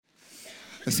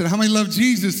I said, how many love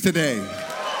Jesus today?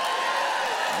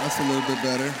 That's a little bit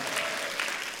better.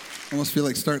 Almost feel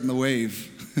like starting the wave.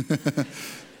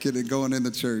 Get it going in the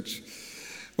church.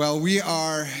 Well, we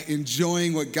are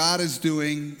enjoying what God is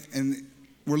doing, and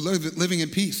we're living in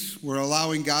peace. We're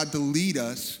allowing God to lead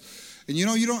us. And you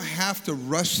know, you don't have to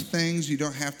rush things. You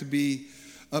don't have to be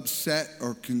upset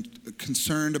or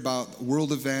concerned about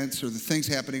world events or the things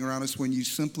happening around us when you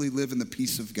simply live in the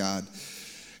peace of God.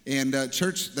 And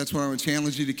church, that's what I would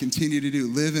challenge you to continue to do.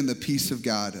 Live in the peace of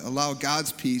God. Allow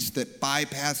God's peace that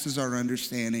bypasses our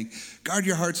understanding. Guard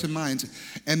your hearts and minds.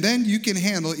 And then you can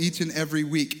handle each and every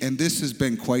week. And this has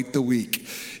been quite the week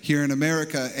here in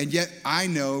America. And yet I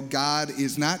know God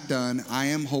is not done. I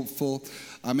am hopeful.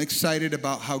 I'm excited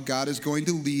about how God is going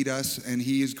to lead us, and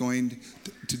he is going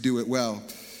to do it well.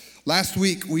 Last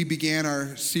week, we began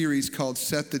our series called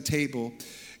Set the Table,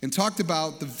 and talked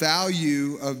about the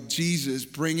value of Jesus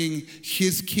bringing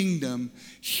his kingdom,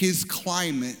 his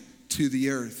climate to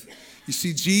the earth. You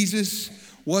see, Jesus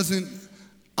wasn't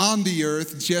on the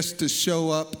earth just to show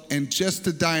up and just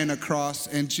to die on a cross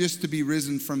and just to be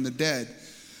risen from the dead.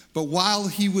 But while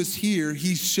he was here,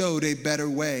 he showed a better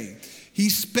way. He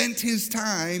spent his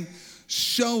time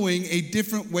showing a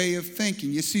different way of thinking.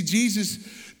 You see, Jesus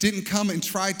didn't come and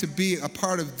try to be a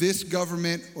part of this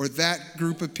government or that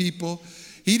group of people.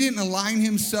 He didn't align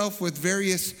himself with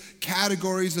various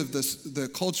categories of the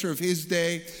culture of his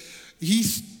day. He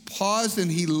paused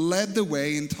and he led the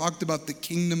way and talked about the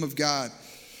kingdom of God.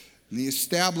 And he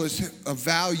established a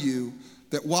value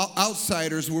that while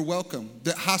outsiders were welcome,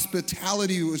 that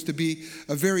hospitality was to be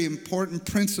a very important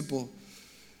principle.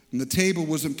 And the table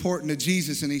was important to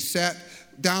Jesus, and he sat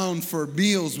down for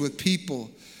meals with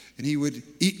people, and he would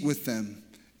eat with them,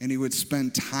 and he would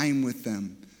spend time with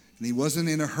them, and he wasn't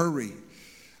in a hurry.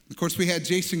 Of course, we had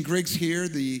Jason Griggs here,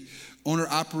 the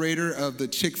owner-operator of the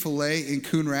Chick-fil-A in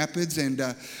Coon Rapids. And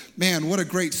man, what a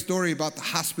great story about the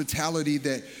hospitality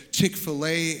that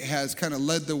Chick-fil-A has kind of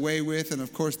led the way with. And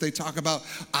of course, they talk about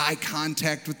eye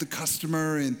contact with the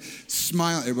customer and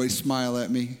smile. Everybody smile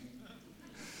at me.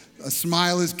 A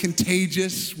smile is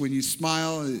contagious. When you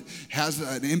smile, it has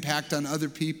an impact on other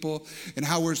people, and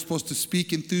how we're supposed to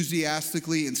speak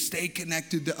enthusiastically and stay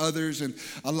connected to others and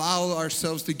allow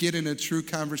ourselves to get in a true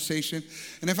conversation.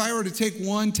 And if I were to take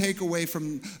one takeaway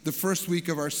from the first week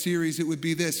of our series, it would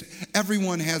be this: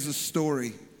 everyone has a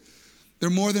story.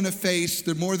 They're more than a face.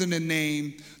 They're more than a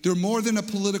name. They're more than a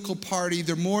political party.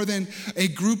 They're more than a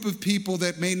group of people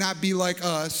that may not be like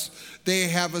us. They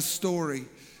have a story.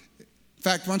 In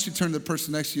fact, why don't you turn to the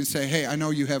person next to you and say, hey, I know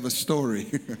you have a story.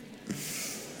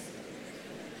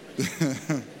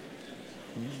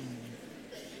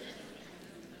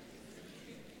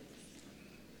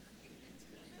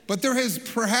 But there has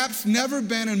perhaps never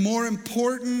been a more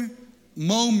important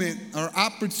moment or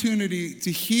opportunity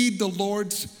to heed the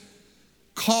Lord's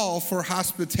call for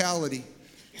hospitality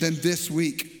than this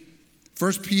week.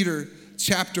 1 Peter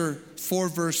chapter 4,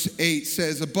 verse 8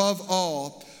 says, above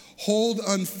all, hold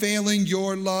unfailing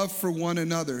your love for one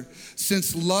another,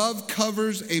 since love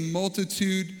covers a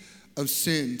multitude of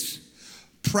sins.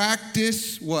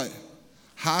 Practice what?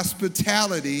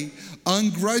 Hospitality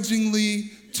ungrudgingly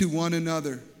to one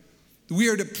another. We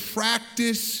are to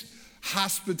practice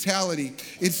hospitality.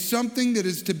 It's something that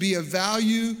is to be of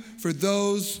value for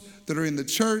those that are in the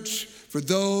church, for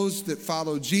those that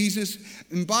follow Jesus.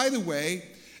 And by the way,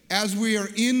 as we are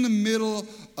in the middle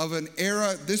of an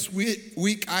era, this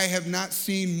week I have not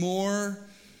seen more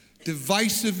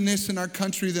divisiveness in our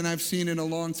country than I've seen in a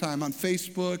long time. On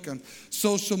Facebook, on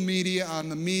social media, on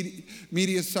the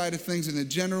media side of things, in the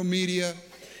general media.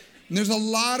 And there's a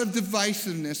lot of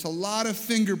divisiveness, a lot of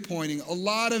finger pointing, a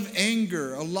lot of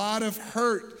anger, a lot of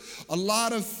hurt, a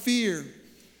lot of fear.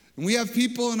 And we have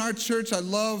people in our church. I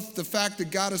love the fact that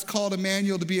God has called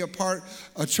Emmanuel to be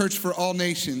a church for all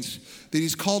nations, that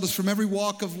he's called us from every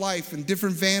walk of life and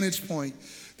different vantage point.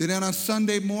 That on a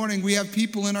Sunday morning, we have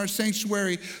people in our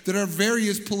sanctuary that are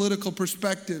various political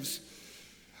perspectives.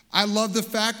 I love the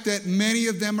fact that many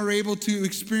of them are able to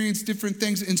experience different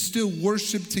things and still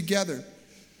worship together.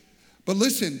 But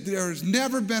listen, there has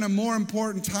never been a more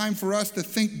important time for us to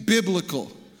think biblical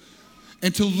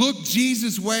and to look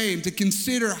Jesus' way and to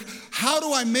consider, how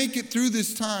do I make it through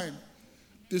this time?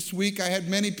 This week, I had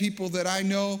many people that I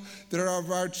know that are of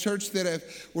our church that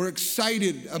were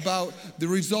excited about the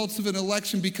results of an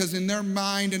election, because in their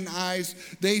mind and eyes,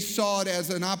 they saw it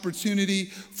as an opportunity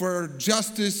for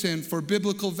justice and for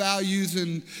biblical values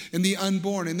and the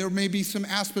unborn. And there may be some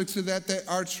aspects of that that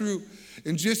are true.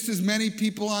 And just as many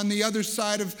people on the other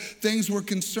side of things were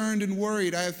concerned and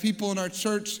worried. I have people in our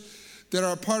church that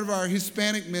are part of our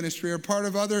Hispanic ministry, or part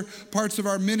of other parts of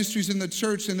our ministries in the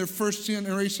church, and they're first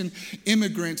generation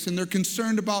immigrants, and they're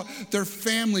concerned about their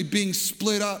family being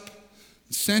split up,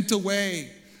 sent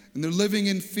away, and they're living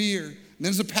in fear. And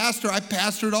as a pastor, I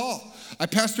pastor it all. I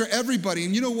pastor everybody.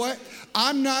 And you know what?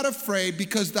 I'm not afraid,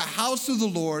 because the house of the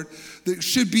Lord that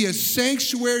should be a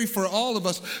sanctuary for all of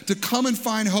us to come and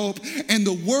find hope. And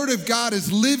the Word of God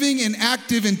is living and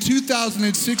active in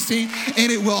 2016,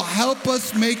 and it will help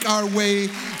us make our way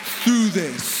through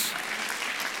this.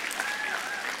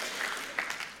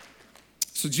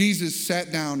 So Jesus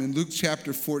sat down in Luke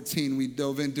chapter 14. We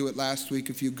dove into it last week,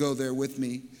 if you go there with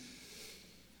me.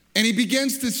 And he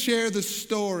begins to share the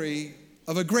story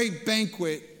of a great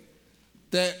banquet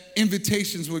that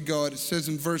invitations would go. It says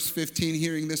in verse 15,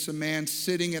 hearing this, a man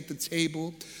sitting at the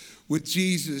table with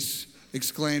Jesus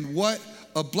exclaimed, "What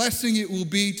a blessing it will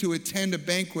be to attend a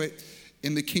banquet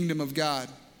in the kingdom of God."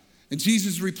 And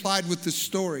Jesus replied with this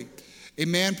story. A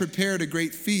man prepared a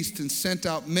great feast and sent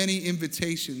out many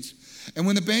invitations. And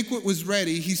when the banquet was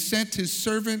ready, he sent his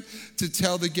servant to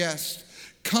tell the guests,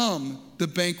 "Come, the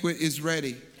banquet is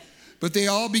ready." But they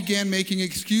all began making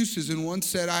excuses, and one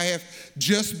said, "I have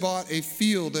just bought a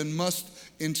field and must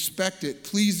inspect it.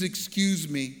 Please excuse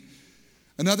me."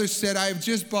 Another said, "I have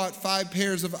just bought 5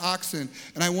 pairs of oxen,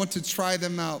 and I want to try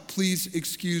them out. Please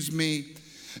excuse me."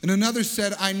 And another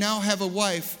said, "I now have a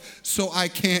wife, so I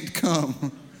can't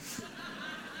come."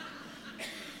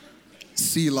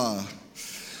 Selah.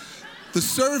 The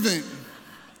servant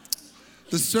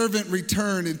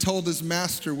returned and told his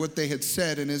master what they had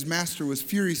said, and his master was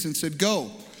furious and said,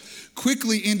 "Go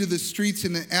quickly into the streets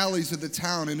and the alleys of the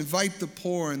town and invite the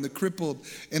poor and the crippled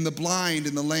and the blind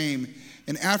and the lame."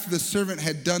 And after the servant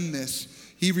had done this,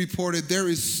 he reported, "There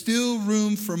is still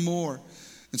room for more."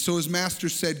 And so his master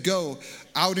said, "Go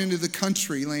out into the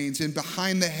country lanes and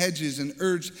behind the hedges and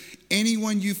urge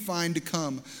anyone you find to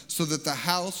come, so that the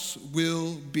house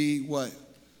will be" what?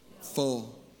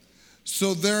 Full.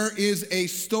 So there is a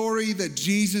story that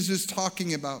Jesus is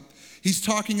talking about. He's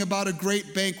talking about a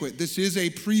great banquet. This is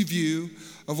a preview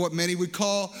of what many would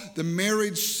call the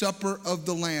marriage supper of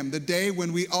the Lamb, the day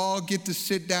when we all get to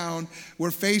sit down.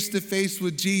 We're face to face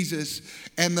with Jesus,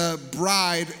 and the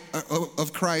bride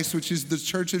of Christ, which is the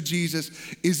church of Jesus,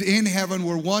 is in heaven.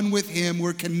 We're one with him.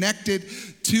 We're connected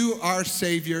to our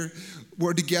Savior.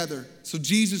 We're together. So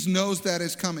Jesus knows that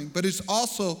is coming. But it's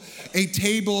also a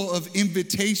table of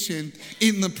invitation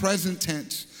in the present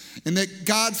tense. And that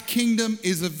God's kingdom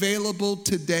is available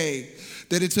today.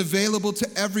 That it's available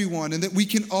to everyone. And that we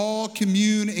can all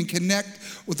commune and connect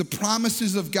with the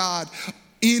promises of God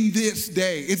in this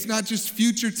day. It's not just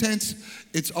future tense,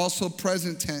 it's also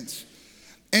present tense.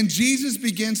 And Jesus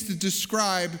begins to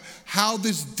describe how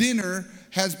this dinner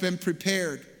has been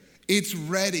prepared. It's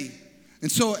ready.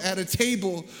 And so at a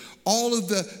table, all of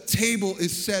the table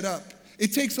is set up.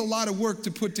 It takes a lot of work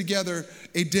to put together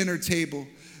a dinner table.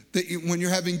 When you're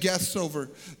having guests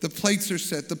over, the plates are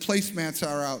set, the placemats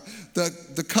are out,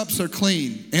 the cups are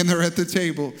clean, and they're at the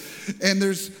table. And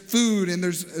there's food, and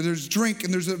there's drink,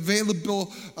 and there's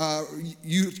available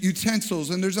utensils,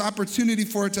 and there's opportunity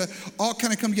for it to all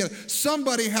kind of come together.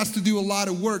 Somebody has to do a lot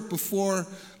of work before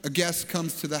a guest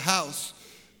comes to the house.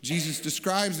 Jesus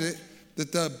describes it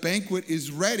that the banquet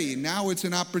is ready. Now it's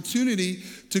an opportunity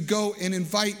to go and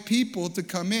invite people to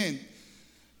come in.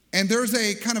 And there's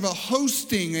a kind of a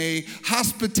hosting, a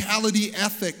hospitality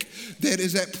ethic that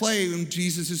is at play when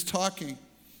Jesus is talking.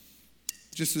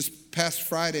 Just this past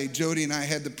Friday, Jody and I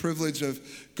had the privilege of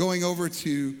going over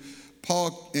to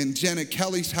Paul and Jenna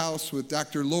Kelly's house with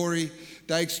Dr. Lori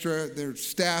Dykstra, their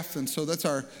staff. And so that's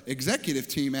our executive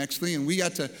team, actually. And we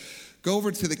got to go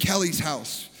over to the Kelly's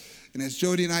house. And as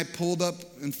Jody and I pulled up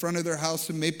in front of their house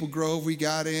in Maple Grove, we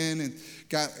got in and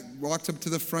walked up to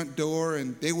the front door,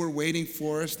 and they were waiting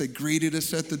for us. They greeted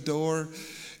us at the door.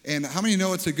 And how many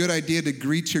know it's a good idea to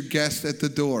greet your guests at the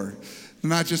door?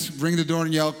 Not just ring the door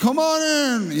and yell, "Come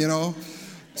on in," you know.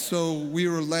 So we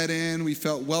were let in. We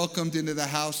felt welcomed into the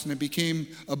house, and it became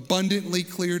abundantly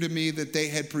clear to me that they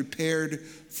had prepared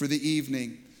for the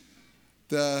evening.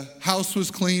 The house was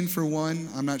clean, for one.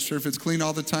 I'm not sure if it's clean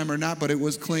all the time or not, but it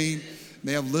was clean.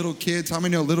 They have little kids. How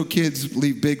many know little kids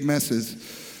leave big messes?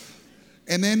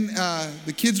 And then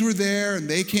the kids were there, and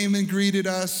they came and greeted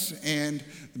us, and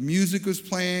the music was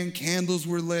playing, candles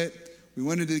were lit. We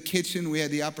went into the kitchen. We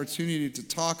had the opportunity to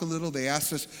talk a little. They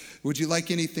asked us, "Would you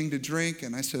like anything to drink?"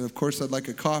 And I said, "Of course, I'd like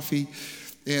a coffee."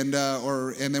 And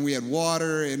then we had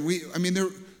water, and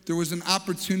there was an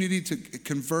opportunity to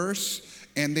converse.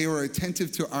 And they were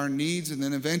attentive to our needs. And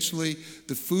then eventually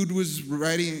the food was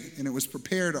ready and it was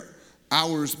prepared.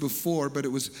 hours before, but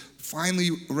it was finally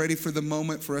ready for the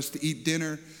moment for us to eat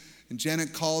dinner. And Jenna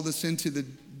called us into the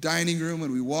dining room,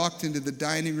 and we walked into the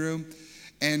dining room.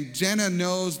 And Jenna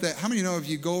knows that, how many know if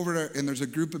you go over there and there's a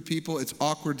group of people, it's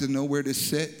awkward to know where to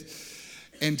sit?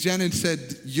 And Jenna said,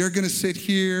 you're going to sit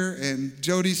here, and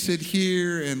Jody sit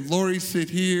here, and Lori sit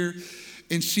here.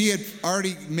 And she had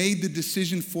already made the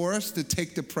decision for us to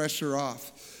take the pressure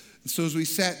off. And so as we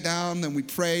sat down, then we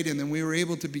prayed, and then we were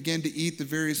able to begin to eat the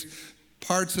various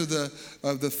parts of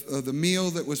the meal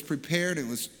that was prepared. It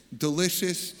was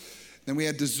delicious. Then we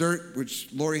had dessert,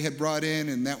 which Lori had brought in,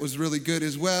 and that was really good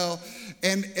as well.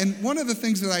 And one of the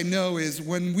things that I know is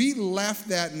when we left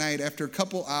that night after a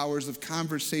couple hours of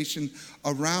conversation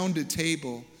around a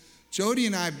table, Jody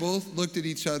and I both looked at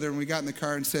each other and we got in the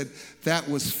car and said, that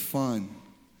was fun.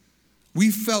 We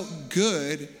felt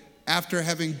good after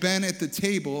having been at the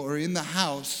table or in the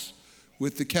house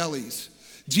with the Kellys.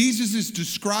 Jesus is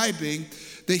describing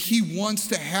that he wants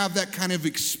to have that kind of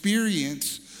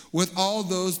experience with all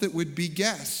those that would be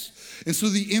guests. And so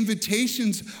the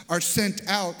invitations are sent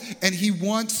out, and he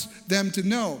wants them to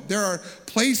know. There are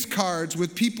place cards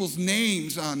with people's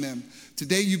names on them.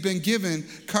 Today you've been given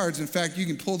cards. In fact, you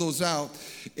can pull those out,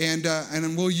 and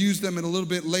we'll use them in a little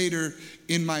bit later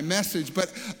in my message.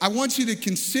 But I want you to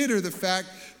consider the fact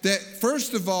that,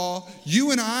 first of all,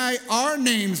 you and I, our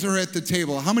names are at the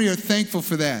table. How many are thankful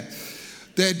for that?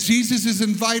 That Jesus has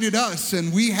invited us,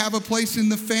 and we have a place in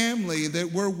the family,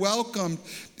 that we're welcomed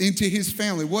into his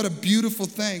family. What a beautiful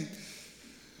thing.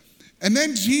 And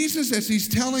then Jesus, as he's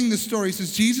telling the story, he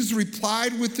says, Jesus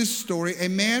replied with this story, a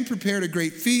man prepared a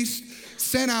great feast,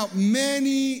 sent out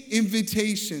many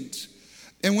invitations.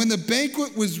 And when the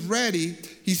banquet was ready,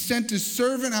 he sent his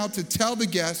servant out to tell the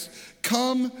guests,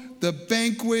 come, the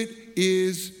banquet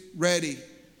is ready.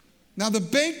 Now the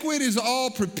banquet is all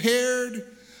prepared,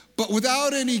 but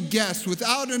without any guests,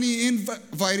 without any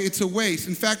invite, it's a waste.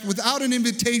 In fact, without an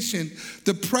invitation,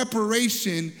 the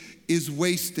preparation is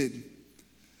wasted.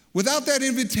 Without that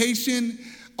invitation,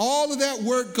 all of that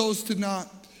work goes to naught.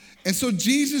 And so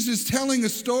Jesus is telling a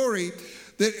story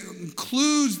that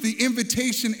includes the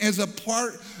invitation as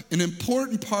an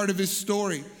important part of his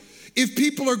story. If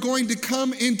people are going to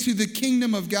come into the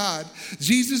kingdom of God,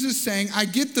 Jesus is saying, I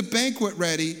get the banquet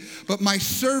ready, but my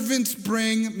servants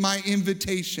bring my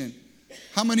invitation.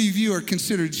 How many of you are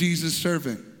considered Jesus'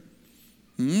 servant?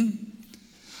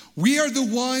 We are the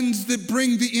ones that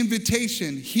bring the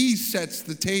invitation. He sets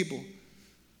the table.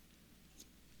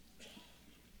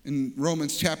 In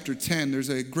Romans chapter 10, there's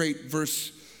a great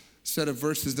set of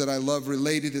verses that I love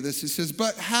related to this. It says,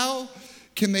 but how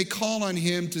can they call on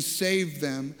him to save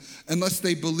them unless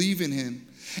they believe in him?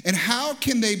 And how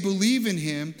can they believe in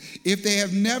him if they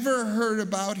have never heard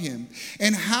about him?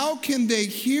 And how can they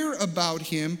hear about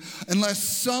him unless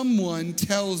someone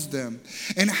tells them?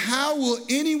 And how will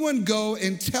anyone go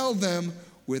and tell them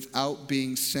without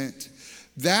being sent?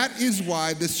 That is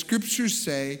why the scriptures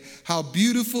say, how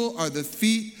beautiful are the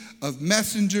feet of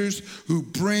messengers who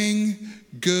bring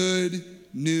good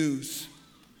news.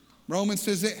 Romans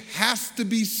says it has to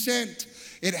be sent.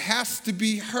 It has to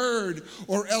be heard,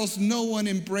 or else no one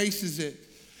embraces it.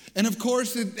 And of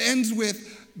course, it ends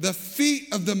with the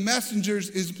feet of the messengers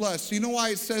is blessed. So you know why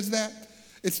it says that?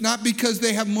 It's not because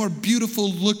they have more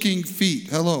beautiful looking feet.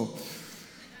 Hello.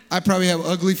 I probably have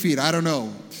ugly feet. I don't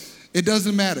know. It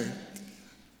doesn't matter.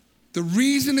 The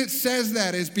reason it says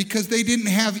that is because they didn't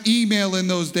have email in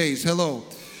those days. Hello.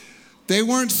 They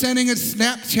weren't sending a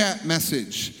Snapchat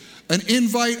message, an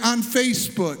invite on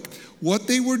Facebook. What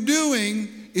they were doing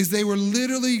is they were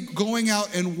literally going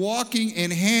out and walking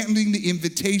and handing the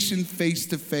invitation face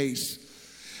to face.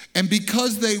 And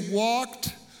because they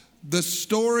walked, the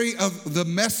story of the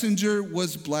messenger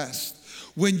was blessed.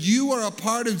 When you are a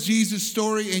part of Jesus'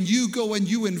 story and you go and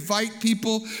you invite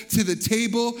people to the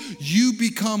table, you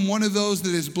become one of those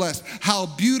that is blessed. How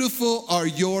beautiful are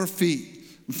your feet?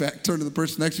 In fact, turn to the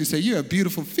person next to you and say, you have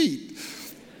beautiful feet.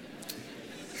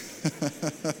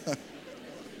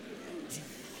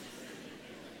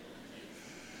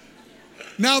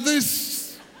 Now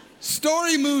this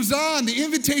story moves on. The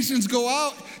invitations go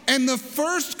out, and the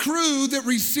first crew that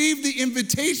received the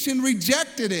invitation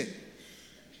rejected it.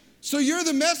 So you're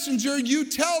the messenger, you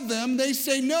tell them, they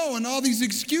say no, and all these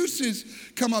excuses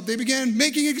come up. They began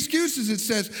making excuses. It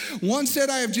says, one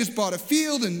said, I have just bought a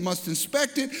field and must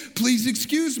inspect it. Please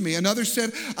excuse me. Another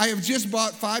said, I have just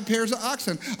bought 5 pairs of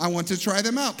oxen. I want to try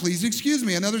them out. Please excuse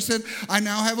me. Another said, I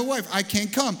now have a wife. I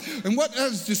can't come. And what I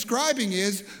was describing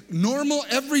is normal,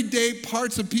 everyday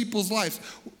parts of people's lives.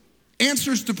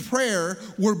 Answers to prayer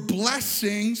were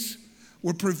blessings,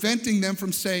 were preventing them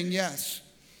from saying yes.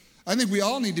 I think we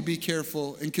all need to be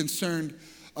careful and concerned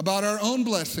about our own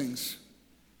blessings,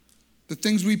 the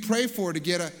things we pray for to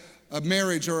get a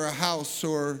marriage or a house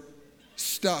or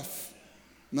stuff.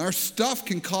 And our stuff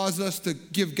can cause us to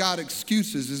give God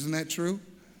excuses, isn't that true?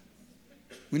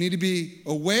 We need to be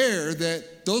aware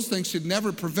that those things should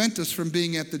never prevent us from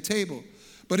being at the table.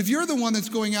 But if you're the one that's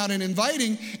going out and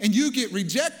inviting and you get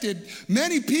rejected,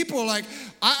 many people are like,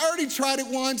 I already tried it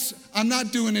once, I'm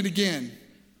not doing it again.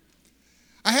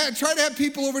 I tried to have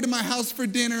people over to my house for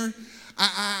dinner.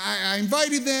 I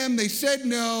invited them, they said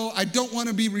no, I don't want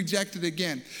to be rejected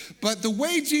again. But the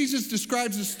way Jesus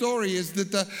describes the story is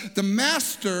that the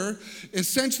master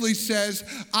essentially says,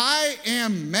 I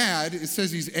am mad, it says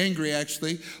he's angry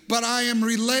actually, but I am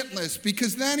relentless,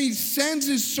 because then he sends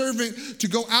his servant to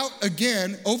go out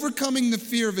again, overcoming the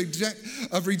fear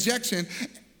of rejection.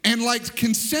 And like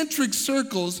concentric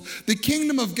circles, the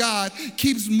kingdom of God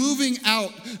keeps moving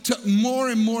out to more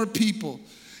and more people.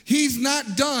 He's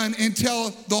not done until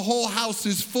the whole house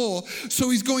is full. So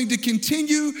he's going to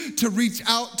continue to reach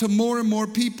out to more and more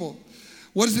people.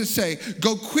 What does it say?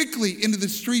 Go quickly into the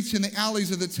streets and the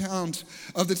alleys of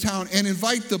the town and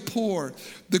invite the poor,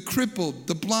 the crippled,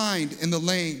 the blind, and the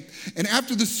lame. And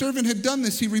after the servant had done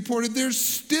this, he reported, there's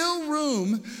still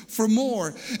room for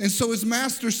more. And so his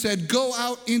master said, go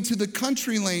out into the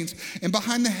country lanes and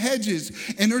behind the hedges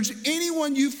and urge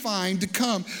anyone you find to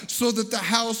come so that the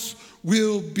house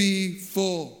will be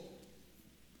full.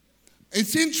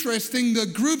 It's interesting, the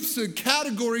groups and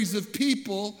categories of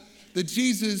people that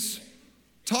Jesus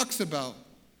talks about.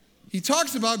 He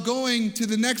talks about going to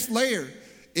the next layer.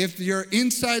 If your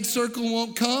inside circle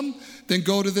won't come, then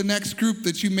go to the next group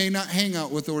that you may not hang out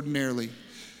with ordinarily.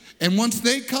 And once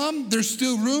they come, there's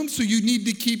still room, so you need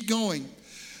to keep going.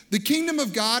 The kingdom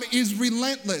of God is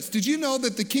relentless. Did you know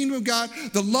that the kingdom of God,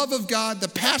 the love of God, the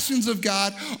passions of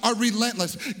God are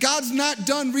relentless? God's not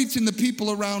done reaching the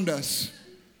people around us.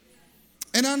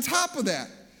 And on top of that,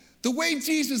 the way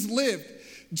Jesus lived,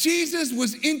 Jesus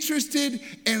was interested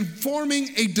in forming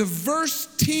a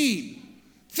diverse team.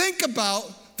 Think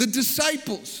about the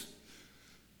disciples,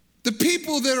 the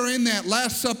people that are in that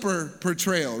Last Supper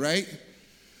portrayal, right?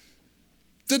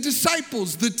 The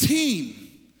disciples, the team,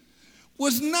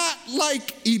 was not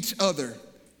like each other.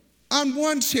 On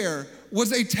one chair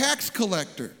was a tax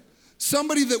collector,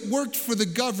 somebody that worked for the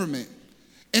government.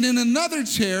 And in another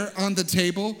chair on the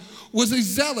table was a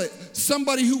zealot,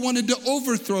 somebody who wanted to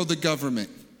overthrow the government.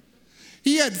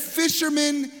 He had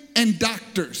fishermen and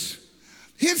doctors.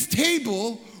 His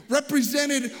table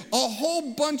represented a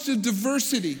whole bunch of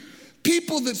diversity.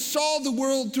 People that saw the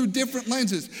world through different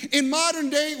lenses. In modern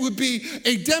day, it would be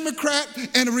a Democrat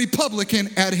and a Republican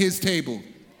at his table.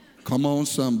 Come on,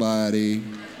 somebody.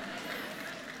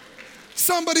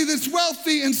 Somebody that's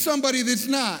wealthy and somebody that's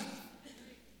not.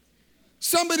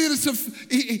 Somebody that's,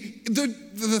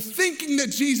 the thinking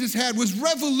that Jesus had was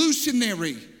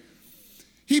revolutionary.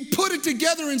 He put it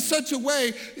together in such a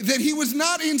way that he was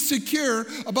not insecure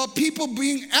about people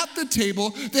being at the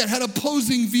table that had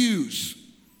opposing views.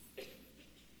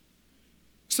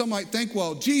 Some might think,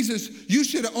 well, Jesus, you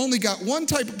should have only got one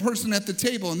type of person at the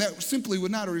table, and that simply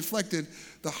would not have reflected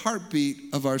the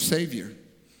heartbeat of our Savior.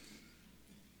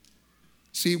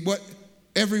 See, what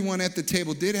everyone at the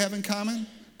table did have in common?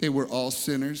 They were all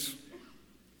sinners.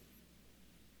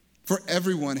 For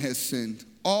everyone has sinned.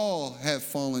 All have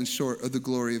fallen short of the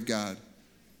glory of God.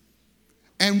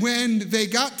 And when they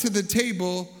got to the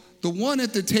table, the one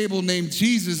at the table named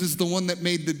Jesus is the one that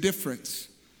made the difference.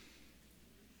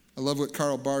 I love what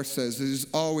Karl Barth says. It is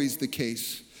always the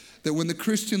case that when the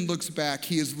Christian looks back,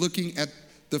 he is looking at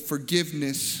the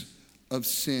forgiveness of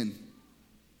sin.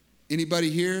 Anybody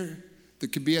here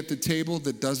that could be at the table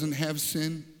that doesn't have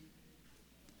sin?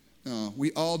 No,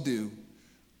 we all do.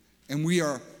 And we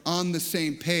are on the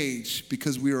same page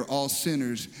because we are all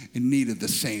sinners in need of the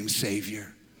same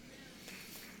Savior.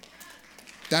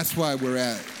 That's why we're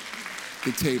at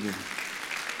the table.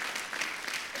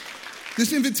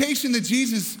 This invitation that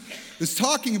Jesus is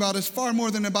talking about is far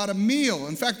more than about a meal.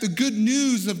 In fact, the good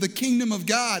news of the kingdom of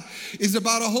God is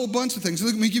about a whole bunch of things.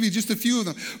 Let me give you just a few of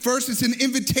them. First, it's an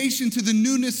invitation to the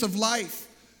newness of life.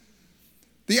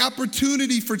 The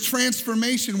opportunity for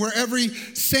transformation, where every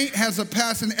saint has a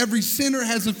past and every sinner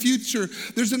has a future.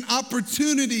 There's an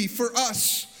opportunity for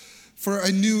us for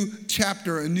a new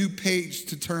chapter, a new page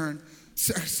to turn.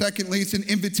 Secondly, it's an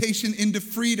invitation into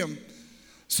freedom.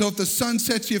 So if the Son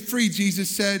sets you free, Jesus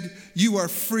said, you are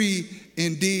free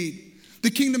indeed.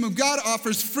 The kingdom of God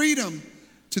offers freedom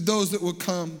to those that will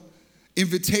come.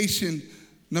 Invitation,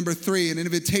 number 3, an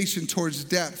invitation towards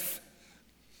depth.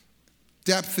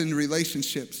 Depth in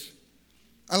relationships.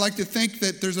 I like to think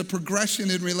that there's a progression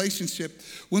in relationship.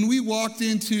 When we walked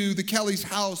into the Kelly's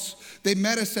house, they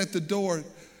met us at the door.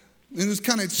 It was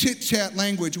kind of chit-chat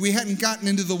language. We hadn't gotten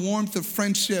into the warmth of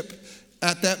friendship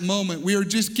at that moment. We were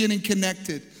just getting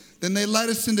connected. Then they led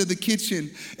us into the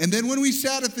kitchen. And then when we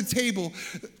sat at the table,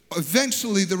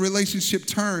 eventually the relationship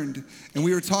turned and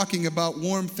we were talking about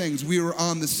warm things. We were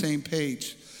on the same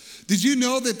page. Did you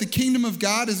know that the kingdom of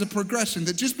God is a progression?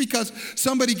 That just because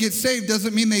somebody gets saved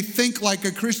doesn't mean they think like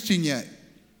a Christian yet.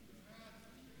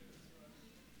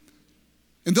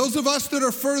 And those of us that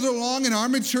are further along in our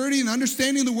maturity and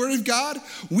understanding the Word of God,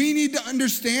 we need to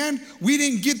understand we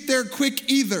didn't get there quick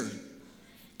either.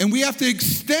 And we have to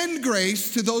extend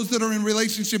grace to those that are in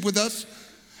relationship with us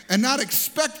and not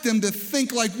expect them to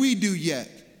think like we do yet.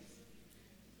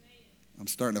 I'm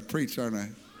starting to preach, aren't I?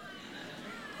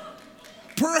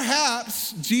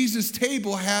 Perhaps Jesus'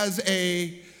 table has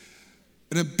an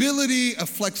ability, a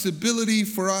flexibility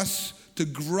for us to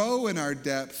grow in our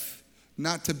depth,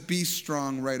 not to be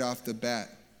strong right off the bat.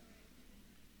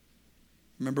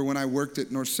 Remember when I worked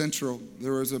at North Central,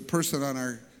 there was a person on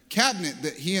our cabinet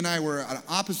that he and I were on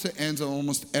opposite ends of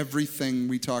almost everything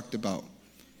we talked about.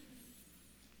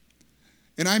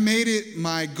 And I made it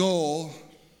my goal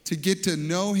to get to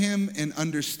know him and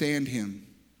understand him.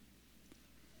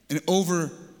 And over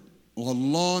a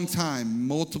long time,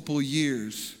 multiple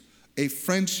years, a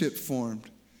friendship formed.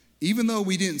 Even though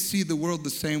we didn't see the world the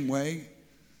same way,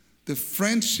 the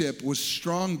friendship was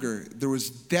stronger. There was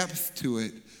depth to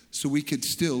it, so we could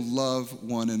still love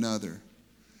one another.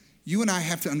 You and I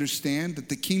have to understand that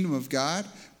the kingdom of God,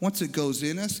 once it goes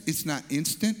in us, it's not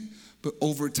instant, but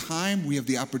over time, we have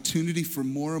the opportunity for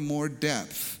more and more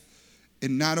depth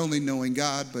in not only knowing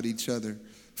God, but each other.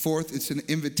 Fourth, it's an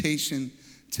invitation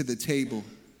to the table.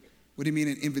 What do you mean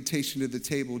an invitation to the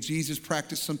table? Jesus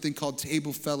practiced something called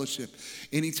table fellowship.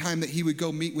 Anytime that he would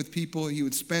go meet with people, he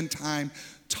would spend time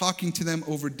talking to them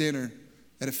over dinner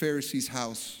at a Pharisee's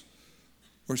house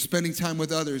or spending time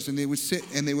with others, and they would sit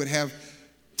and they would have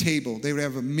table. They would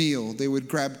have a meal. They would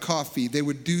grab coffee. They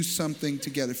would do something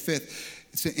together. Fifth,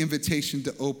 it's an invitation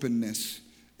to openness.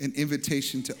 An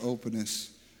invitation to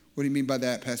openness. What do you mean by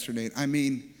that, Pastor Nate? I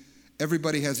mean,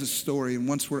 everybody has a story, and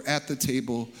once we're at the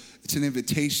table, it's an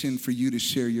invitation for you to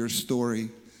share your story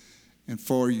and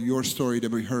for your story to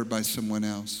be heard by someone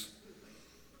else.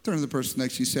 Turn to the person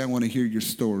next to you and say, I want to hear your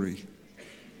story.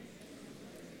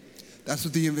 That's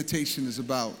what the invitation is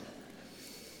about.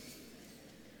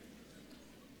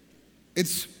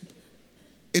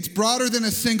 It's broader than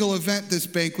a single event, this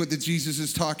banquet that Jesus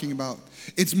is talking about.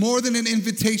 It's more than an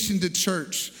invitation to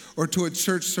church or to a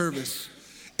church service.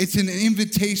 It's an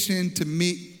invitation to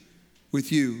meet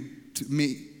with you, to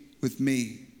meet with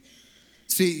me.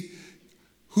 See,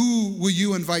 who will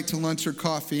you invite to lunch or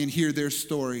coffee and hear their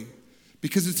story?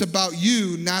 Because it's about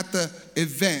you, not the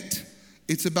event.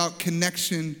 It's about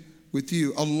connection with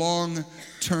you, a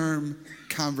long-term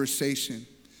conversation.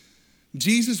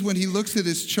 Jesus, when he looks at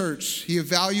his church, he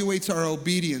evaluates our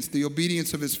obedience, the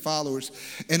obedience of his followers,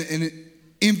 and an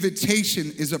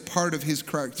invitation is a part of his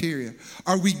criteria.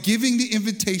 Are we giving the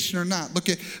invitation or not? Look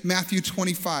at Matthew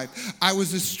 25. I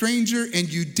was a stranger and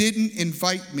you didn't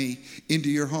invite me into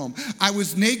your home. I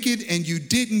was naked and you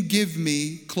didn't give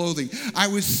me clothing. I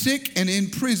was sick and in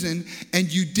prison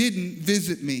and you didn't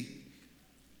visit me.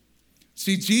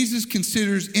 See, Jesus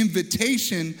considers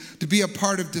invitation to be a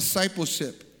part of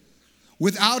discipleship.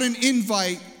 Without an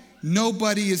invite,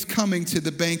 nobody is coming to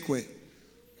the banquet.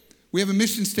 We have a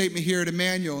mission statement here at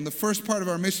Emmanuel, and the first part of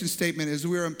our mission statement is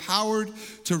we are empowered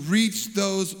to reach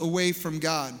those away from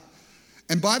God.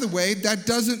 And by the way, that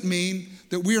doesn't mean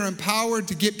that we are empowered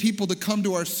to get people to come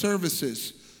to our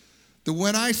services. That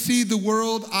when I see the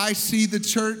world, I see the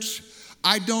church.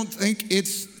 I don't think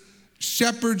it's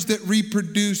shepherds that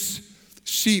reproduce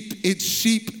sheep. It's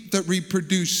sheep that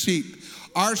reproduce sheep.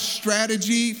 Our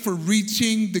strategy for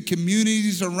reaching the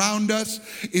communities around us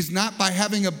is not by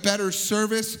having a better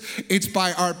service. It's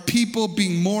by our people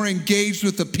being more engaged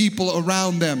with the people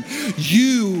around them.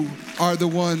 You are the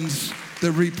ones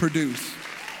that reproduce.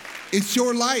 It's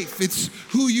your life. It's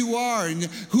who you are, and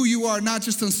who you are not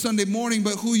just on Sunday morning,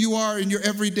 but who you are in your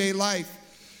everyday life.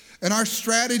 And our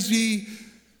strategy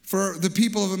for the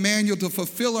people of Emmanuel to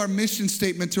fulfill our mission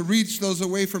statement to reach those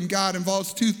away from God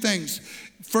involves two things.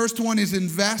 First one is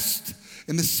invest,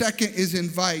 and the second is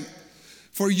invite.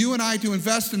 For you and I to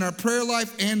invest in our prayer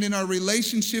life and in our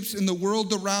relationships in the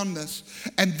world around us,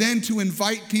 and then to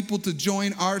invite people to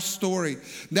join our story.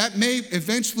 That may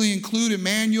eventually include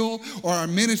Emmanuel or our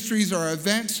ministries or our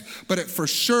events, but it for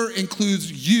sure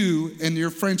includes you and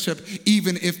your friendship,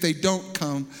 even if they don't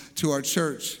come to our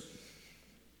church.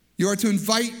 You are to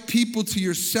invite people to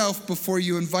yourself before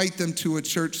you invite them to a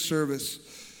church service.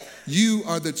 You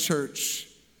are the church.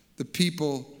 The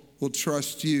people will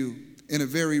trust you. In a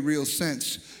very real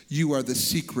sense, you are the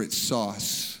secret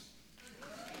sauce.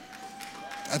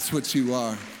 That's what you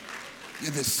are. You're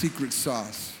the secret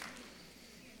sauce.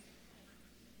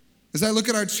 As I look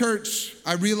at our church,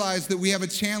 I realize that we have a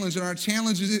challenge, and our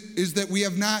challenge is that we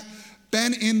have not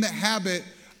been in the habit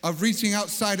of reaching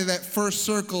outside of that first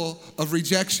circle of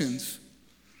rejections.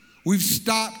 We've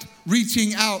stopped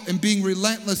reaching out and being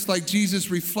relentless like Jesus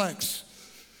reflects.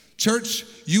 Church,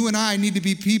 you and I need to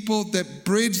be people that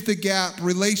bridge the gap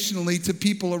relationally to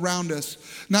people around us.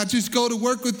 Not just go to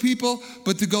work with people,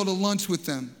 but to go to lunch with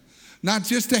them. Not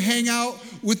just to hang out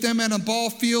with them at a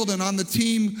ball field and on the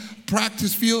team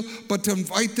practice field, but to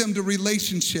invite them to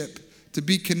relationship, to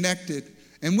be connected.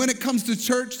 And when it comes to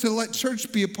church, to let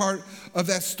church be a part of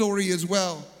that story as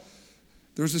well.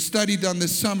 There was a study done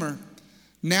this summer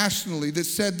nationally that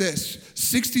said this: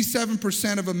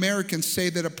 67% of Americans say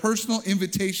that a personal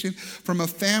invitation from a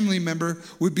family member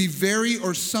would be very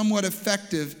or somewhat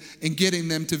effective in getting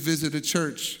them to visit a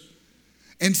church.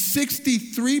 And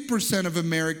 63% of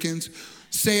Americans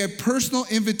say a personal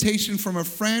invitation from a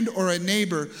friend or a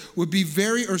neighbor would be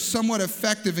very or somewhat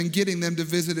effective in getting them to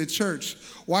visit a church.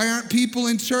 Why aren't people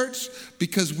in church?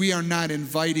 Because we are not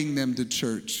inviting them to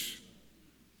church.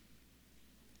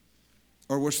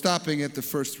 Or we're stopping at the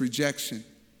first rejection.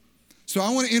 So I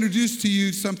want to introduce to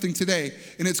you something today,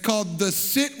 and it's called the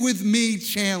Sit With Me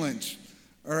Challenge,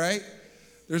 all right?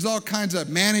 There's all kinds of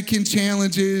mannequin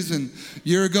challenges, and a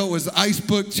year ago it was ice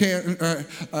bucket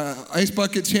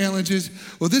challenges.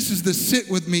 Well, this is the Sit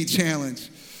With Me Challenge.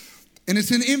 And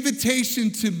it's an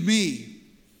invitation to me,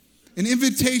 an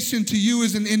invitation to you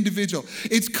as an individual.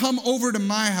 It's come over to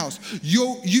my house.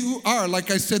 You are, like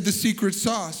I said, the secret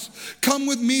sauce. Come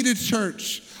with me to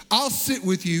church. I'll sit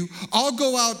with you. I'll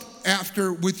go out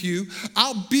after with you.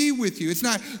 I'll be with you. It's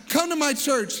not, come to my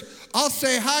church. I'll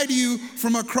say hi to you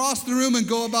from across the room and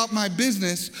go about my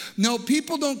business. No,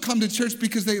 people don't come to church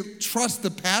because they trust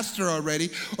the pastor already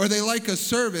or they like a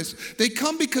service. They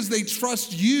come because they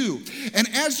trust you. And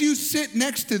as you sit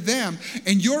next to them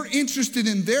and you're interested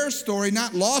in their story,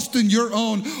 not lost in your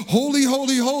own holy,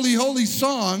 holy, holy, holy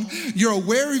song, you're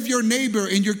aware of your neighbor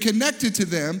and you're connected to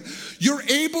them, you're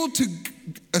able to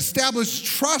establish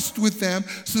trust with them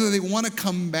so that they want to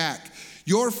come back.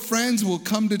 Your friends will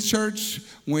come to church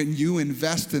when you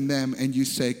invest in them and you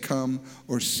say, come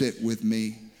or sit with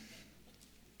me.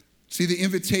 See, the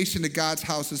invitation to God's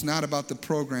house is not about the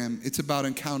program. It's about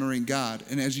encountering God.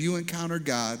 And as you encounter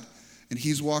God and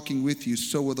he's walking with you,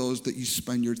 so will those that you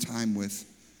spend your time with.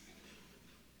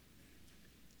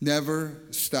 Never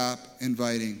stop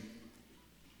inviting.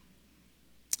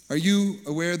 Are you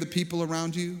aware of the people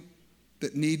around you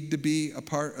that need to be a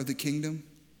part of the kingdom?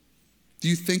 Do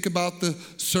you think about the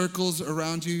circles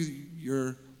around you,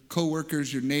 your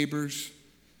coworkers, your neighbors,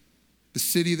 the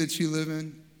city that you live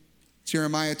in?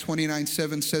 Jeremiah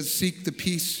 29:7 says, seek the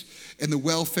peace and the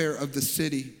welfare of the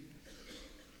city.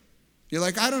 You're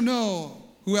like, I don't know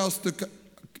who else to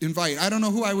invite. I don't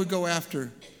know who I would go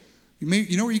after.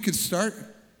 You know where you could start?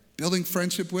 Building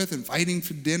friendship with, inviting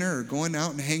for dinner or going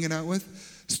out and hanging out with?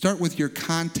 Start with your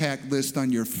contact list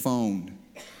on your phone.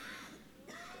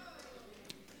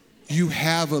 You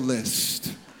have a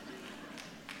list.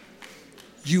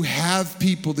 You have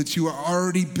people that you are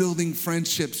already building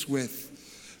friendships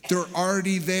with. They're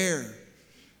already there.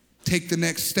 Take the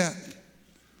next step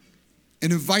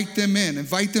and invite them in.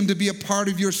 Invite them to be a part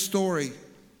of your story.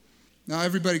 Now,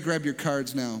 everybody grab your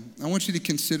cards now. I want you to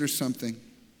consider something.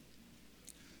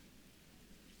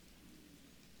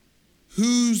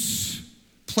 Whose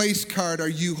place card are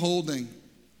you holding?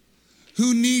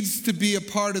 Who needs to be a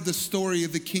part of the story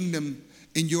of the kingdom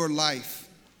in your life?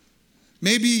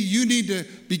 Maybe you need to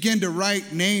begin to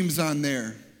write names on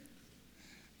there.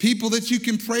 People that you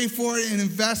can pray for and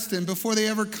invest in before they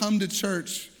ever come to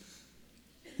church.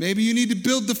 Maybe you need to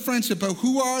build the friendship of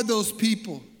who are those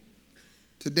people?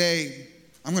 Today,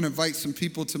 I'm going to invite some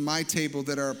people to my table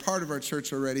that are a part of our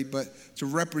church already, but to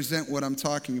represent what I'm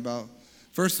talking about.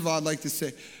 First of all, I'd like to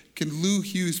say, can Lou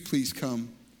Hughes please come?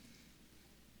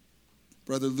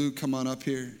 Brother Lou, come on up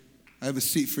here. I have a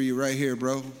seat for you right here,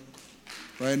 bro.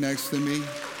 Right next to me.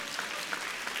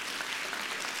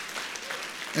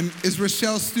 And is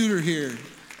Rochelle Studer here?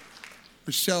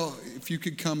 Rochelle, if you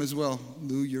could come as well.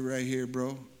 Lou, you're right here,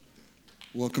 bro.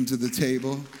 Welcome to the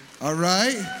table. All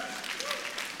right.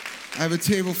 I have a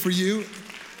table for you.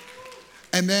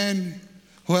 And then,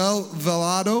 well,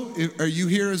 Velado, are you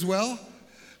here as well?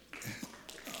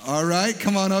 All right,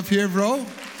 come on up here, bro.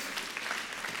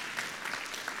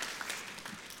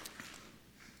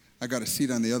 I got a seat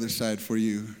on the other side for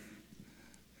you.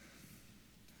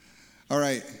 All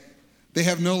right. They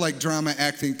have no drama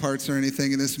acting parts or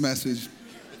anything in this message.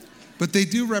 But they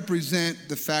do represent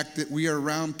the fact that we are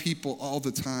around people all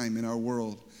the time in our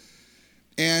world.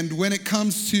 And when it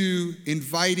comes to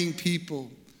inviting people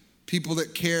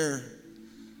that care,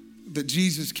 that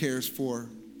Jesus cares for,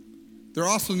 there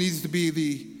also needs to be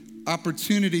the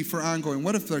opportunity for ongoing.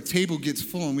 What if our table gets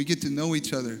full and we get to know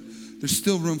each other? There's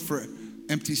still room for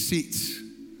empty seats.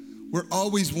 We're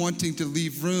always wanting to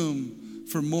leave room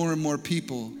for more and more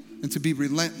people and to be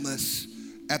relentless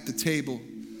at the table.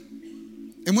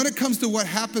 And when it comes to what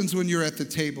happens when you're at the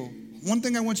table, one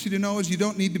thing I want you to know is you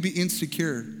don't need to be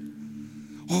insecure.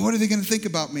 Well, what are they going to think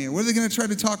about me? Or what are they going to try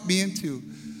to talk me into?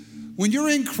 When you're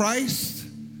in Christ,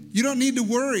 you don't need to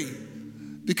worry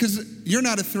because you're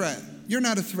not a threat. You're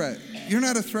not a threat. You're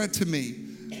not a threat to me.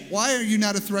 Why are you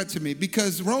not a threat to me?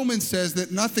 Because Romans says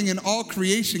that nothing in all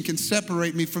creation can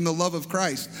separate me from the love of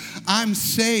Christ. I'm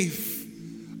safe.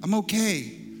 I'm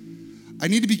okay. I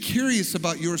need to be curious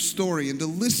about your story and to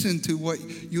listen to what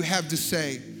you have to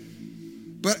say.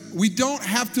 But we don't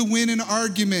have to win an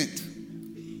argument.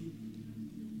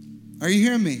 Are you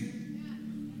hearing me?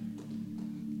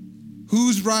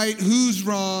 Who's right? Who's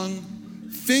wrong?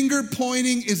 Finger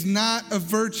pointing is not a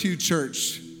virtue,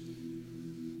 church.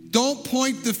 Don't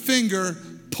point the finger,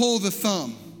 pull the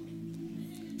thumb.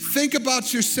 Think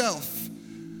about yourself.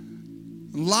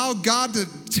 Allow God to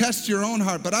test your own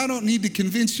heart, but I don't need to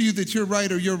convince you that you're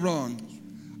right or you're wrong.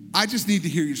 I just need to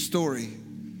hear your story.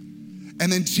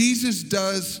 And then Jesus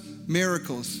does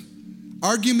miracles.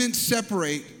 Arguments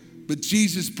separate, but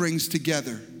Jesus brings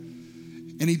together.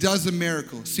 And he does a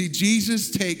miracle. See,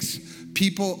 Jesus takes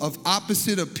people of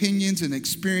opposite opinions and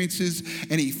experiences,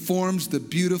 and he forms the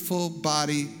beautiful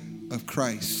body of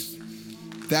Christ.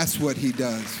 That's what he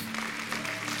does.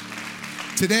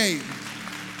 Today,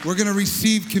 we're going to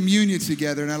receive communion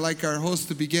together, and I'd like our host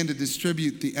to begin to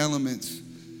distribute the elements.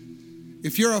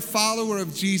 If you're a follower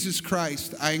of Jesus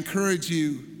Christ, I encourage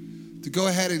you to go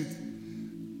ahead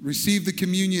and receive the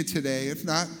communion today. If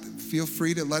not, feel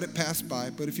free to let it pass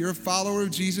by. But if you're a follower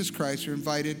of Jesus Christ, you're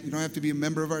invited. You don't have to be a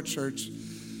member of our church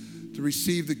to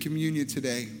receive the communion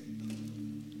today.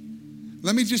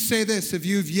 Let me just say this. If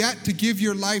you've yet to give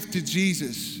your life to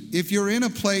Jesus, if you're in a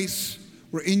place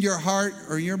where in your heart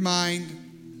or your mind,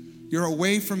 you're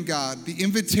away from God, the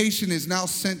invitation is now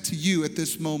sent to you at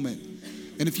this moment.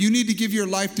 And if you need to give your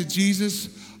life to Jesus,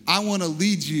 I want to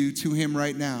lead you to him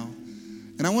right now.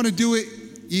 And I want to do it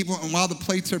even while the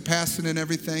plates are passing and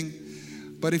everything.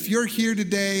 But if you're here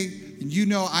today and you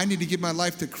know I need to give my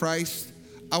life to Christ,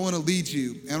 I want to lead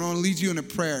you. And I want to lead you in a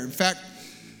prayer. In fact,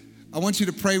 I want you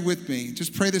to pray with me.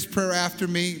 Just pray this prayer after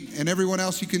me. And everyone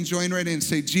else, you can join right in and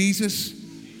say, Jesus,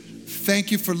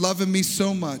 thank you for loving me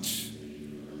so much,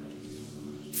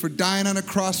 for dying on a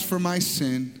cross for my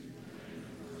sin,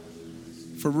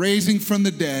 for raising from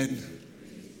the dead,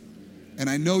 and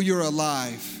I know you're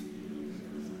alive.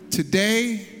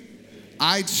 Today,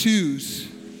 I choose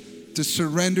to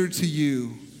surrender to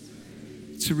you,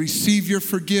 to receive your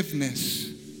forgiveness,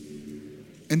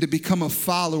 and to become a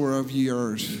follower of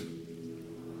yours.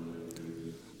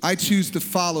 I choose to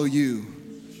follow you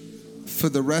for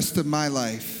the rest of my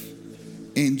life.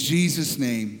 In Jesus'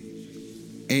 name,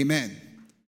 amen.